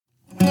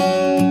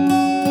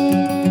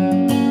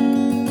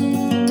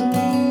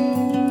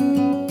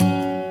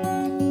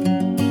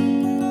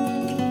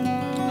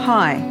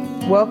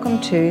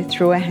Welcome to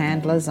Through a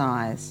Handler's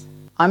Eyes.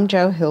 I'm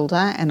Jo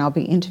Hilda and I'll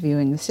be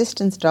interviewing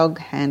assistance dog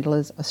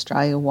handlers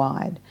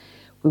Australia-wide.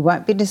 We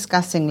won't be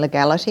discussing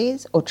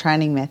legalities or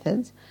training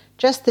methods,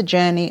 just the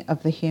journey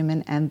of the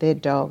human and their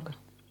dog.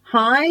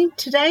 Hi,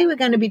 today we're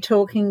going to be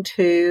talking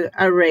to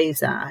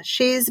Ariza.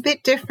 She's a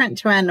bit different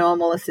to our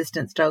normal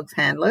assistance dogs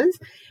handlers.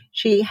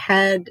 She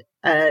had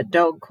a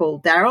dog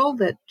called Daryl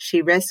that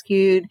she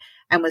rescued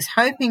and was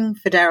hoping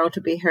for Daryl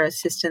to be her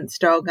assistance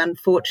dog.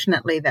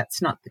 Unfortunately,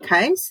 that's not the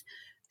case.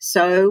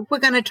 So we're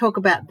going to talk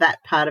about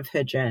that part of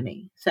her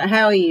journey. So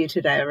how are you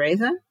today,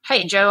 Ariza?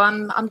 Hey, Jo,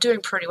 I'm doing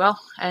pretty well,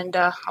 and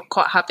I'm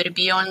quite happy to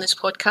be on this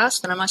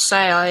podcast. And I must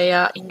say,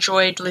 I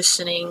enjoyed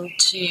listening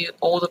to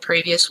all the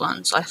previous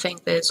ones. I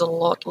think there's a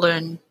lot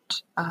learned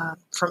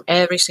from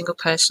every single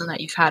person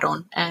that you've had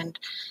on. And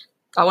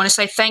I want to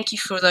say thank you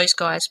for those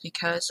guys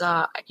because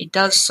it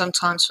does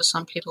sometimes for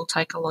some people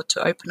take a lot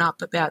to open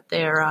up about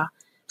their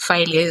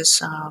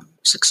failures,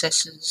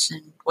 successes,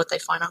 and what they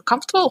find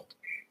uncomfortable.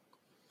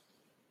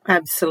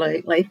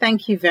 Absolutely.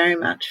 Thank you very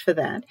much for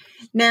that.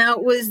 Now,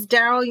 was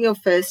Daryl your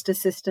first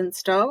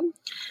assistance dog?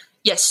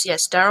 Yes.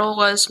 Daryl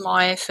was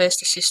my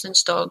first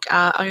assistance dog,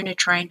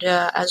 owner-trained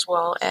as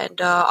well,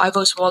 and I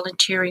was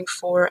volunteering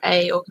for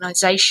a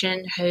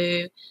organisation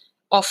who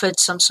offered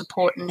some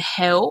support and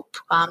help.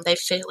 They're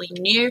fairly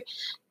new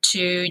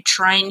to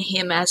train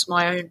him as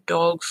my own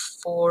dog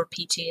for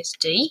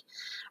PTSD.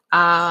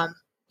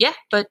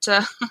 But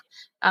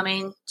I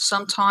mean,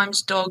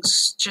 sometimes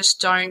dogs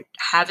just don't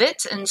have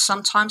it, and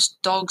sometimes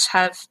dogs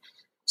have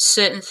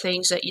certain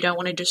things that you don't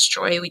want to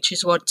destroy, which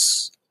is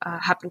what's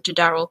happened to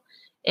Daryl.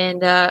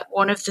 And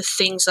one of the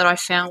things that I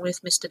found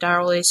with Mr.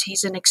 Daryl is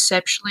he's an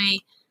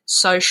exceptionally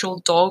social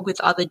dog with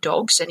other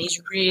dogs, and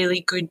he's really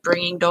good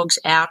bringing dogs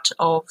out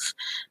of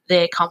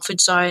their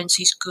comfort zones.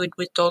 He's good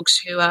with dogs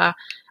who are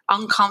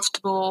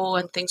uncomfortable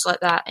and things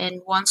like that.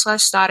 And once I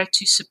started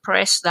to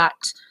suppress that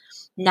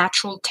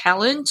natural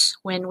talent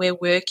when we're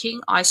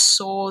working, I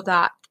saw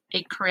that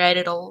it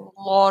created a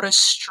lot of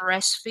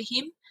stress for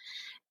him.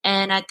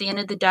 And at the end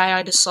of the day,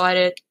 I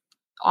decided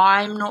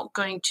I'm not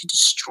going to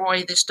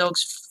destroy this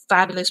dog's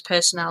fabulous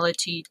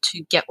personality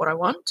to get what I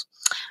want.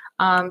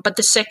 But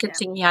the second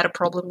thing he had a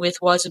problem with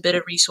was a bit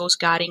of resource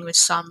guarding with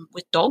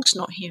dogs,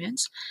 not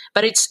humans.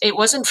 But it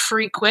wasn't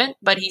frequent.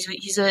 But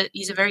he's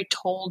a very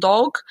tall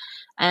dog,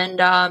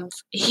 and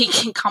he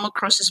can come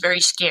across as very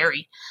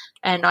scary.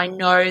 And I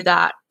know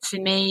that for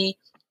me,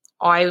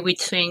 I would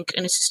think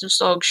an assistance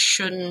dog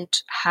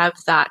shouldn't have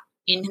that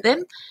in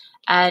them,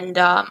 and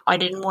I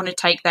didn't want to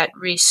take that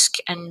risk,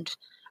 and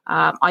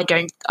I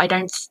didn't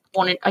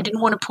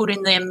want to put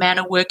in the amount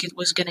of work it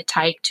was going to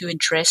take to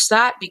address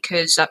that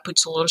because that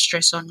puts a lot of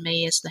stress on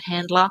me as the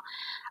handler.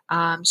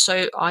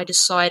 So I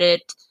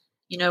decided,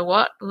 you know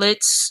what,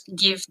 let's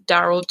give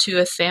Daryl to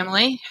a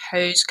family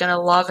who's going to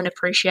love and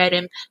appreciate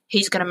him.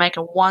 He's going to make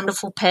a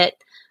wonderful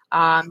pet.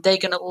 They're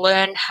going to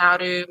learn how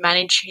to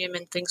manage him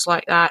and things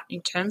like that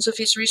in terms of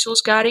his resource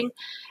guarding,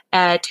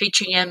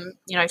 teaching him,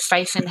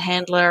 faith in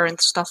handler and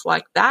stuff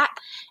like that.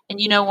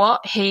 And you know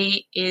what?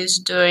 He is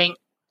doing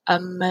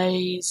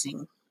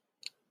amazing.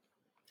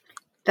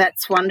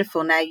 That's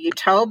wonderful. Now, you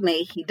told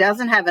me he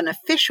doesn't have an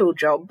official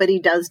job, but he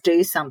does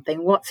do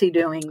something. What's he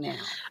doing now?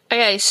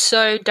 Okay,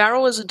 so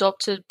Daryl was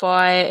adopted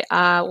by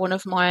one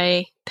of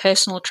my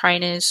personal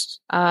trainers'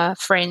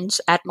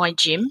 friends at my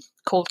gym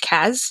called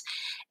Kaz.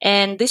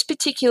 And this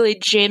particular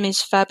gym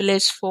is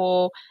fabulous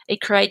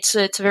it's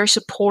a very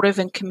supportive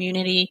and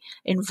community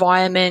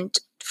environment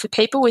for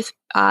people with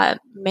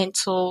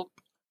mental,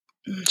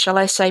 shall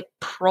I say,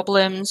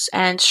 problems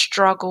and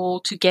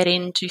struggle to get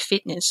into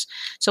fitness.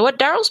 So what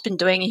Daryl's been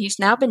doing, he's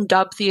now been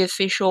dubbed the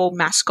official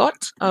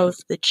mascot of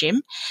the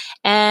gym.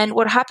 And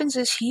what happens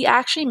is he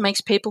actually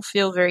makes people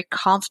feel very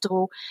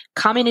comfortable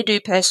coming to do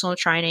personal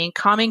training,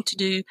 coming to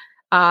do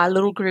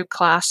little group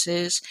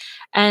classes.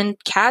 And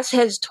Kaz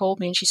has told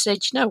me, and she said,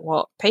 you know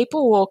what?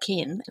 People walk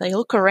in, they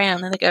look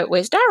around, and they go,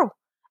 where's Daryl?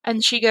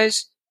 And she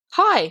goes,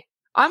 hi,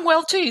 I'm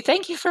well too.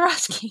 Thank you for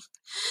asking.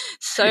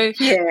 So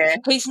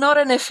He's not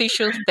an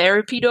official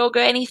therapy dog or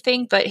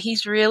anything, but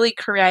he's really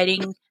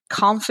creating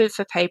comfort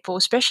for people,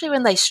 especially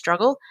when they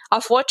struggle.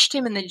 I've watched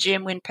him in the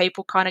gym when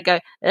people kind of go,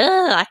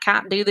 I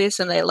can't do this,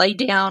 and they lay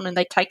down and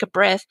they take a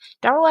breath.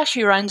 Daryl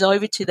actually runs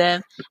over to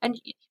them, and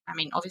I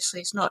mean,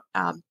 obviously it's not,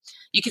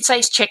 you could say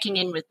he's checking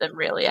in with them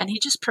really, and he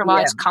just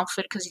provides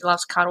comfort because he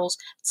loves cuddles.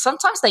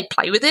 Sometimes they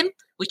play with him,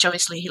 which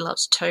obviously he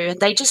loves too,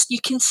 and you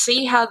can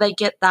see how they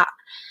get that,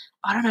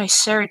 I don't know,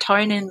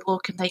 serotonin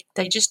look, and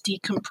they just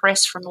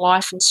decompress from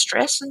life and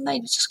stress, and they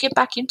just get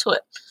back into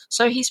it.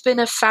 So he's been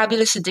a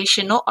fabulous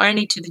addition, not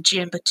only to the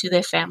gym, but to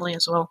their family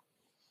as well.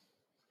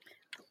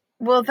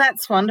 Well,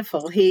 that's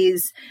wonderful.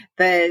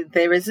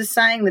 There is a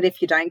saying that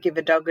if you don't give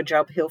a dog a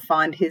job, he'll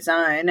find his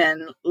own.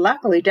 And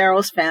luckily,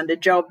 Daryl's found a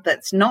job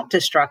that's not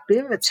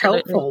destructive. It's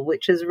helpful,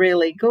 which is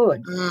really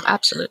good.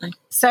 Absolutely.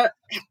 So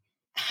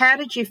how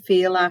did you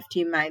feel after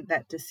you made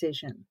that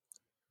decision?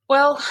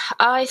 Well,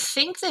 I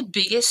think the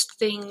biggest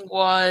thing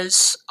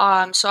was,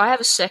 so I have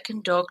a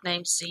second dog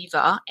named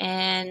Ziva,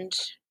 and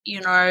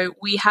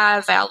we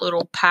have our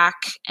little pack,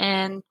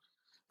 and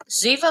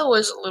Ziva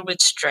was a little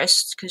bit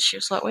stressed because she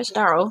was like, "Where's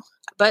Daryl?"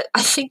 But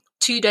I think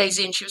 2 days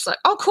in, she was like,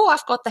 "Oh, cool,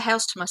 I've got the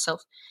house to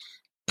myself."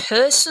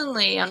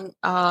 Personally,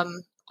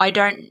 I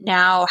don't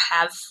now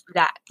have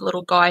that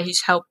little guy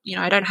who's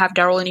I don't have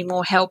Daryl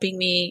anymore helping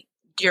me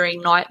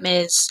during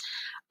nightmares.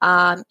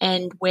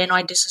 And when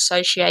I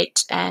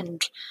disassociate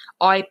and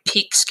I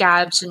pick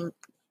scabs and,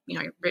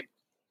 rip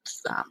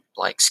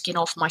like skin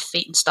off my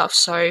feet and stuff.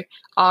 So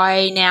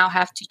I now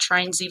have to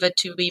train Ziva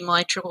to be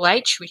my Triple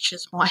H, which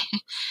is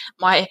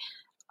my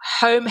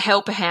home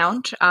helper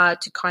hound,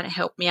 to kind of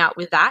help me out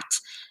with that.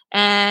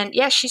 And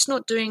yeah, she's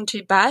not doing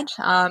too bad,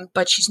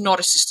 but she's not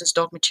assistance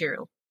dog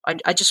material.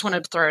 I just want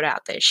to throw it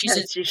out there.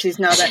 She's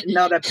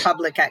not a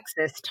public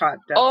access type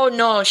dog. Oh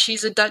no,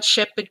 she's a Dutch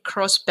Shepherd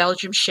cross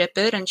Belgium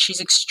Shepherd, and she's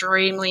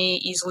extremely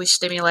easily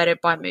stimulated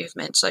by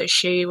movement. So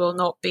she will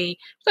not be.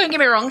 Don't get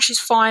me wrong, she's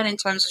fine in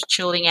terms of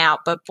chilling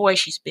out, but boy,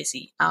 she's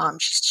busy.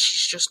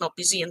 She's just not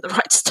busy in the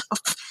right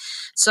stuff.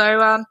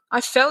 So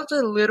I felt a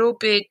little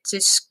bit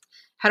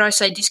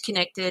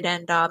disconnected,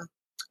 and I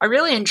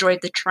really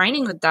enjoyed the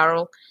training with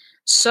Daryl.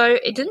 So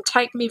it didn't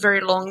take me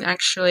very long,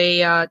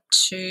 actually, I'm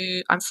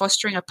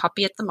fostering a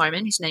puppy at the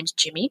moment. His name's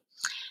Jimmy,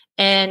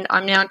 and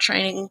I'm now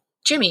training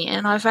Jimmy.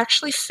 And I've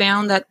actually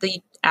found that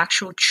the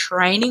actual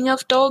training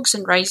of dogs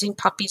and raising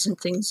puppies and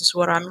things is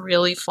what I'm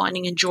really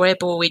finding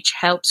enjoyable, which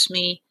helps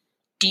me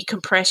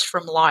decompress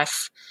from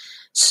life.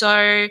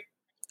 So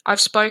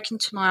I've spoken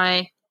to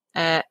my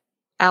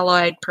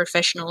allied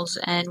professionals,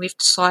 and we've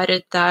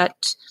decided that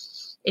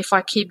if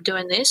I keep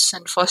doing this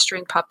and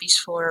fostering puppies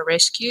for a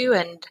rescue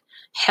and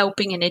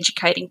helping and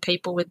educating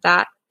people with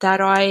that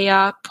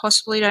I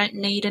possibly don't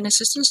need an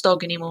assistance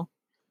dog anymore.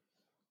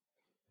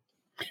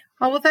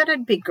 Oh, well,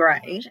 that'd be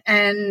great.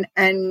 And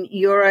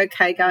you're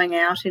okay going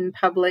out in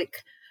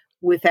public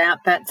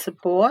without that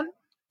support?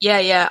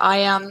 Yeah.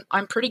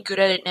 I'm pretty good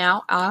at it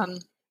now.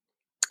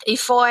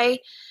 If I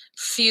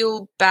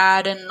feel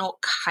bad and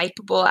not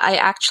capable, I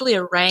actually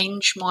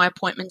arrange my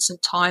appointments and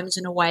times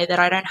in a way that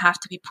I don't have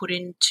to be put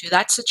into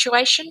that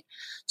situation.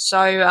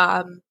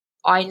 So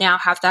I now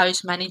have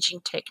those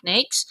managing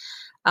techniques.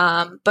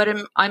 But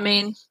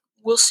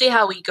we'll see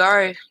how we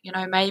go.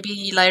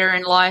 Maybe later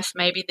in life,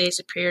 maybe there's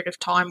a period of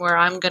time where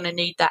I'm going to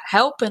need that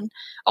help, and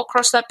I'll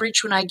cross that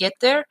bridge when I get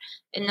there.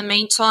 In the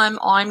meantime,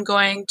 I'm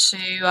going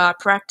to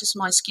practice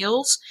my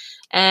skills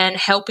and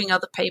helping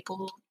other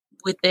people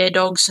with their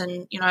dogs,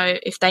 and,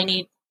 if they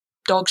need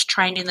dogs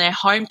trained in their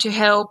home to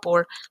help,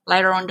 or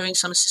later on doing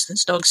some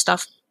assistance dog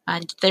stuff.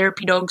 And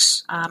therapy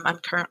dogs I'm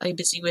currently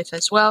busy with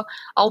as well.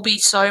 I'll be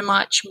so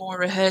much more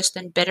rehearsed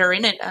and better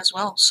in it as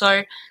well.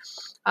 So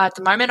at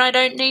the moment I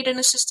don't need an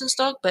assistance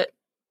dog, but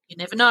you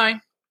never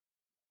know.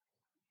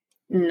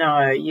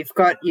 No, you've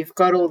got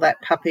all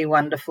that puppy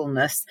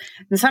wonderfulness.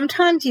 And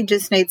sometimes you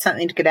just need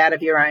something to get out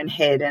of your own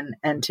head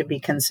and to be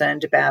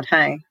concerned about,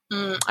 hey?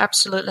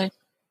 Absolutely.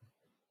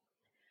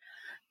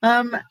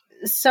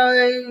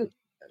 So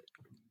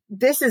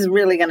this is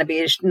really going to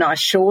be a nice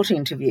short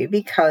interview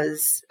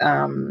because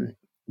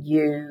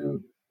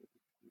you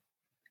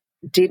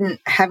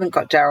haven't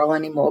got Daryl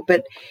anymore.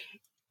 But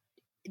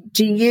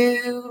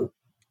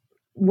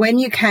when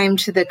you came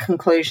to the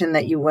conclusion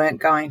that you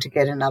weren't going to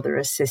get another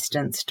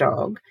assistance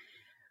dog,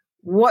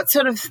 what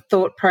sort of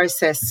thought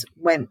process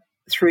went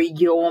through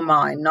your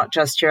mind, not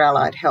just your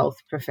allied health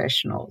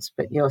professionals,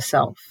 but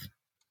yourself?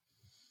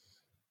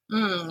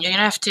 You're going to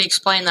have to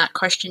explain that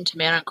question to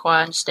me. I don't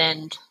quite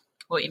understand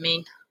what you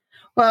mean.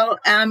 Well,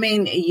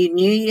 you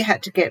knew you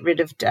had to get rid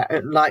of,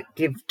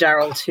 give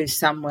Daryl to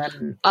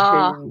someone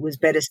who was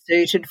better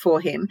suited for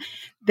him.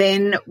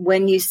 Then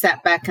when you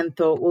sat back and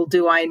thought, well,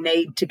 do I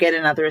need to get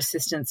another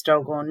assistance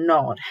dog or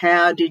not?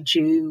 How did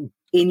you,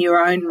 in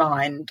your own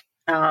mind,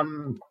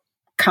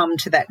 come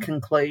to that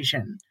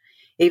conclusion?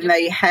 Even though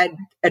you had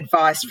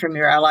advice from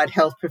your allied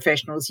health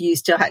professionals, you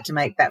still had to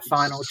make that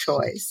final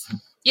choice.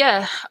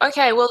 Yeah.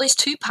 Okay. Well, there's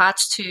two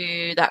parts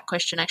to that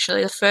question,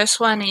 actually. The first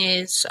one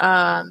is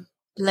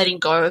letting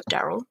go of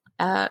Daryl.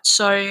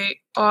 So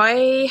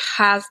I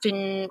have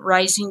been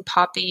raising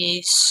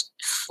puppies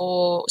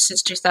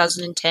since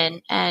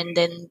 2010, and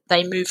then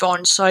they move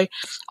on. So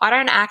I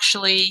don't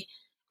actually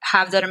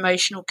have that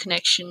emotional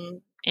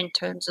connection in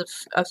terms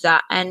of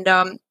that. And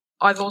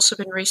I've also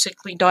been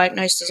recently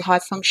diagnosed as a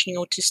high-functioning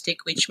autistic,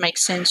 which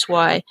makes sense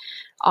why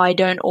I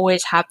don't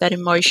always have that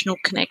emotional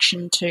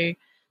connection to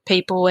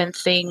people and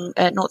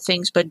not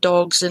things, but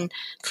dogs and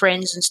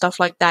friends and stuff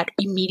like that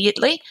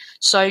immediately.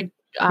 So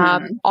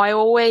I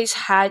always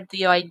had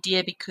the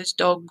idea, because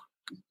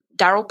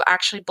Daryl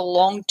actually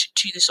belonged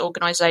to this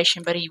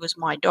organization, but he was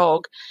my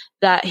dog,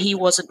 that he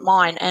wasn't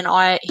mine. And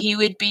he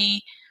would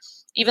be,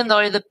 even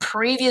though the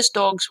previous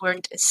dogs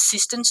weren't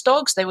assistance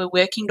dogs, they were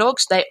working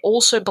dogs, they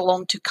also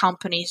belonged to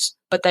companies,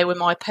 but they were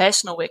my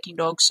personal working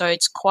dogs. So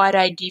it's quite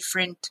a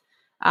different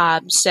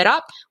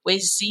setup. Where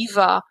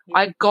Ziva,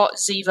 I got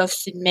Ziva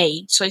for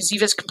me. So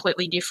Ziva's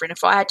completely different.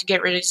 If I had to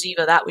get rid of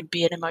Ziva, that would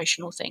be an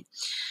emotional thing.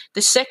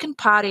 The second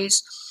part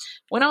is,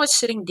 when I was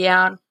sitting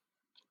down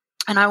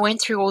And I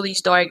went through all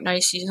these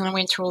diagnoses and I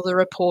went through all the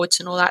reports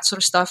and all that sort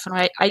of stuff. And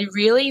I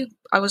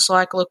was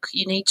like, look,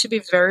 you need to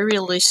be very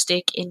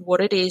realistic in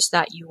what it is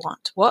that you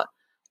want. What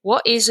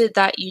is it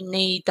that you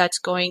need that's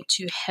going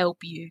to help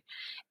you?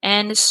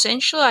 And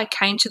essentially I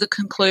came to the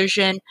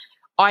conclusion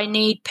I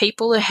need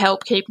people to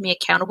help keep me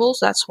accountable.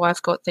 So that's why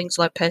I've got things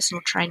like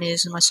personal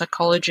trainers and my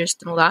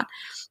psychologist and all that.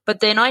 But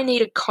then I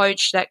need a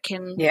coach that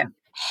can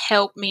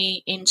help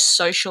me in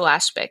social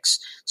aspects.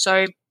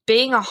 So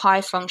being a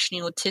high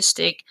functioning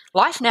autistic,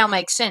 life now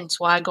makes sense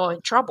why I got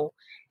in trouble,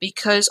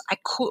 because I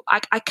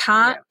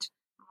can't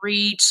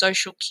read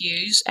social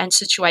cues and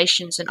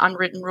situations and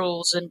unwritten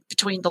rules and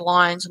between the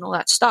lines and all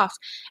that stuff.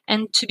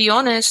 And to be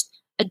honest,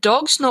 a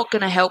dog's not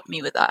going to help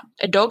me with that.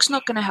 A dog's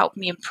not going to help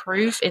me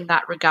improve in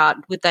that regard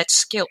with that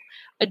skill.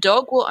 A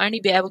dog will only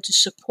be able to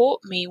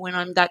support me when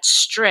I'm that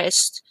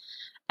stressed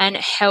and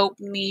help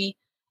me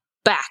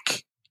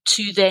back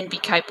to then be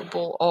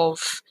capable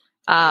of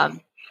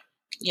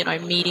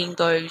meeting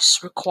those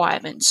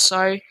requirements.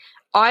 So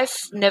I've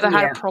never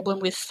had a problem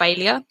with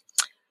failure.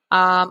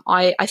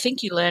 I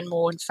think you learn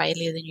more in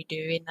failure than you do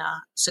in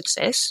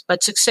success.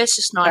 But success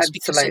is nice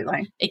because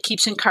it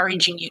keeps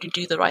encouraging you to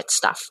do the right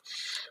stuff.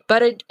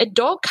 But a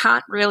dog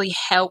can't really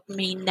help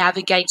me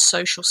navigate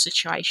social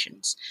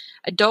situations.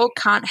 A dog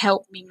can't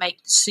help me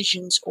make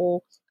decisions,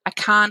 or I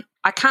can't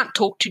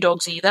talk to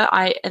dogs either.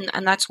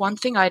 And that's one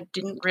thing I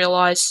didn't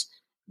realize.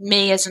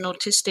 Me as an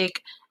autistic,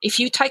 if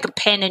you take a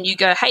pen and you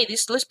go, hey,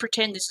 let's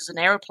pretend this is an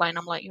aeroplane,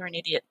 I'm like, you're an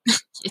idiot.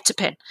 It's a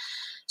pen.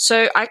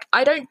 So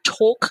I don't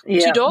talk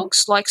to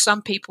dogs like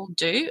some people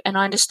do, and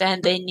I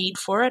understand their need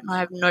for it, and I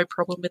have no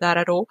problem with that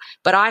at all.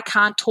 But I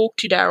can't talk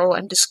to Daryl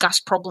and discuss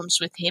problems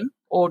with him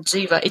or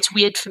Ziva. It's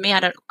weird for me.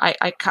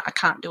 I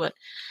can't do it.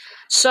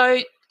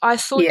 So I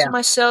thought to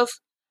myself,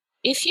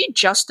 if you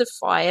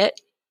justify it,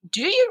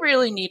 do you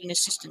really need an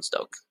assistance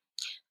dog?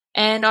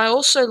 And I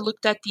also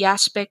looked at the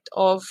aspect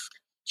of,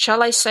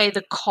 shall I say,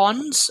 the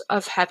cons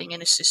of having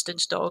an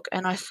assistance dog,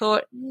 and I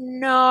thought,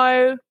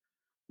 no,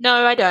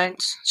 I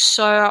don't.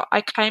 So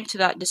I came to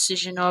that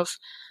decision of,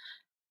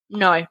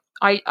 no,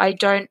 I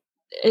don't.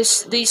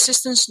 The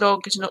assistance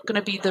dog is not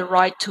going to be the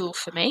right tool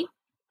for me.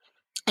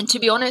 And to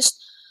be honest,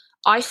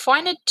 I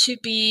find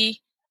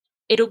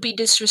it'll be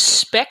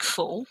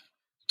disrespectful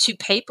to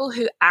people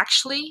who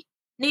actually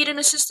need an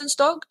assistance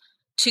dog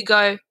to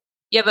go,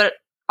 yeah, but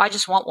I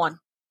just want one.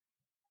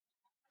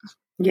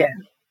 Yeah.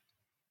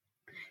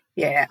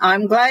 Yeah,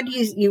 I'm glad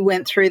you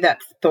went through that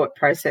thought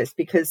process,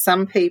 because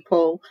some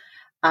people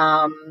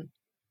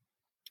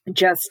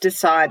just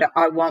decide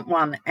I want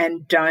one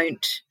and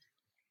don't,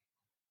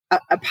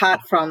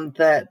 apart from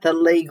the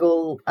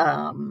legal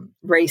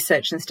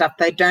research and stuff,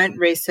 they don't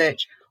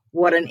research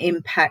what an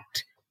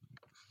impact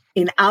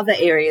in other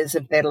areas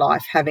of their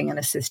life having an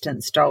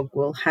assistance dog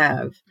will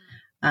have.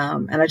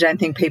 And I don't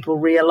think people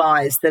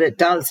realise that it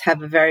does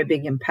have a very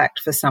big impact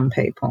for some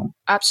people.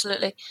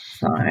 Absolutely.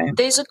 So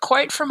there's a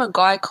quote from a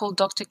guy called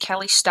Dr.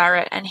 Kelly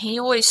Starrett, and he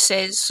always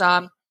says,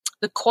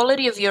 the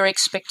quality of your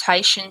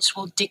expectations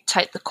will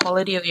dictate the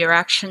quality of your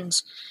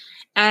actions.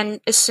 And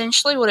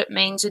essentially what it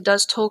means, it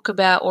does talk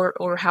about,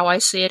 or how I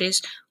see it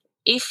is,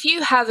 if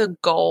you have a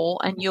goal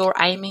and you're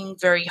aiming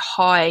very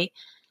high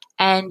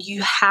and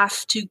you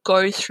have to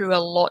go through a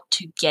lot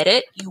to get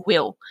it, you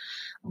will.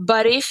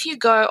 But if you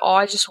go,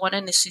 I just want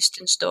an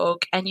assistance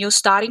dog, and you're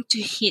starting to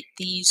hit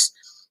these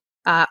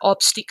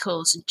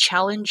obstacles and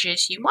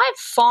challenges, you might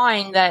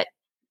find that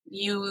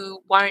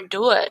you won't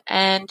do it.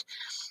 And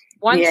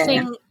one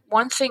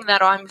thing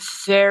that I'm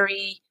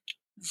very,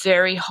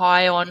 very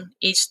high on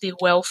is the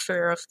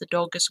welfare of the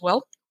dog as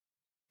well.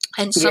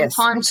 And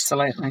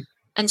absolutely.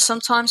 And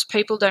sometimes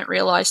people don't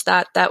realize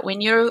that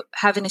when you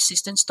have an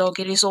assistance dog,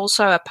 it is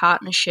also a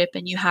partnership,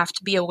 and you have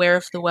to be aware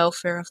of the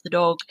welfare of the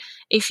dog.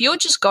 If you're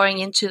just going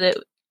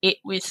into it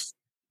with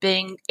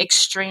being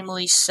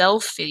extremely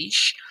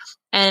selfish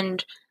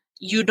and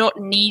you're not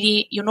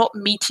meeting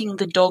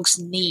the dog's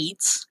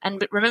needs.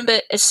 But remember,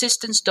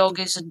 assistance dog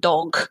is a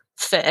dog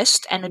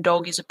first, and a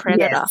dog is a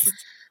predator. Yes.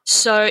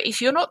 So if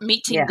you're not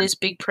meeting this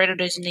big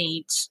predator's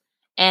needs,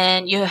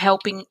 and you're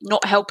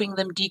not helping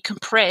them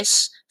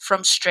decompress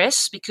from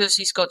stress, because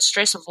he's got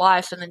stress of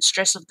life and then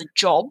stress of the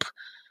job,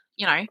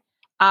 you might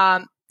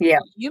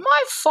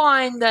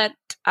find that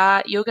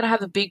you're going to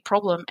have a big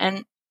problem.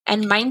 And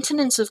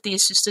maintenance of the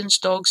assistance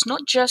dogs,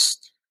 not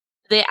just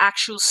their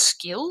actual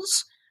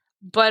skills,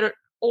 but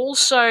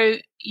also,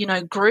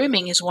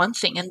 grooming is one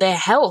thing, and their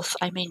health.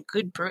 I mean,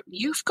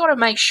 you've got to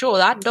make sure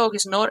that dog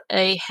is not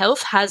a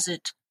health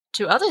hazard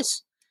to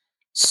others.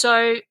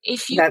 So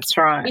That's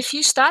right. If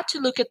you start to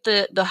look at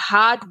the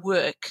hard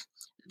work,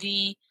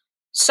 the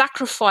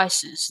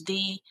sacrifices,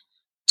 the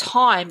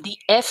time, the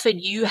effort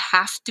you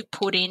have to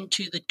put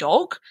into the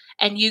dog,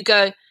 and you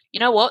go, you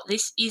know what,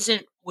 this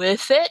isn't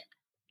worth it,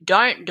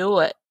 don't do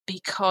it,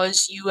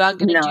 because you are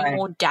going to do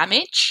more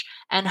damage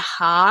and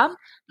harm,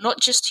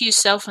 not just to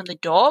yourself and the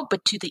dog,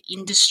 but to the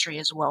industry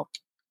as well.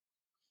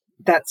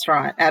 That's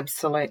right.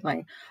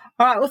 Absolutely.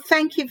 All right. Well,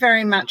 thank you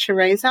very much,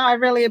 Ariza. I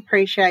really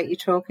appreciate you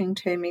talking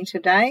to me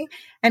today,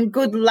 and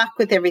good luck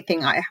with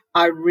everything.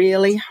 I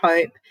really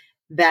hope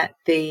that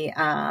the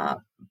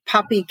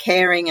puppy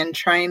caring and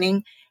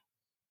training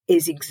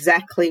is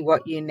exactly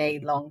what you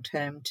need long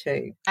term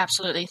too.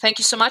 Absolutely. Thank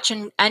you so much,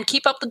 and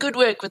keep up the good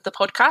work with the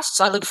podcasts.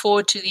 I look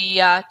forward to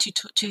the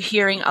to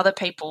hearing other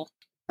people.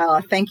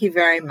 Oh, thank you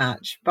very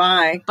much.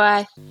 Bye.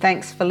 Bye.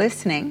 Thanks for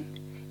listening.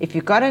 If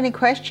you've got any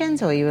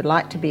questions or you would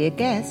like to be a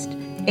guest,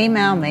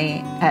 email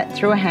me at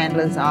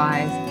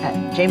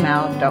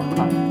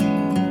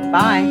throughahandlerseyes@gmail.com.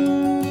 Bye.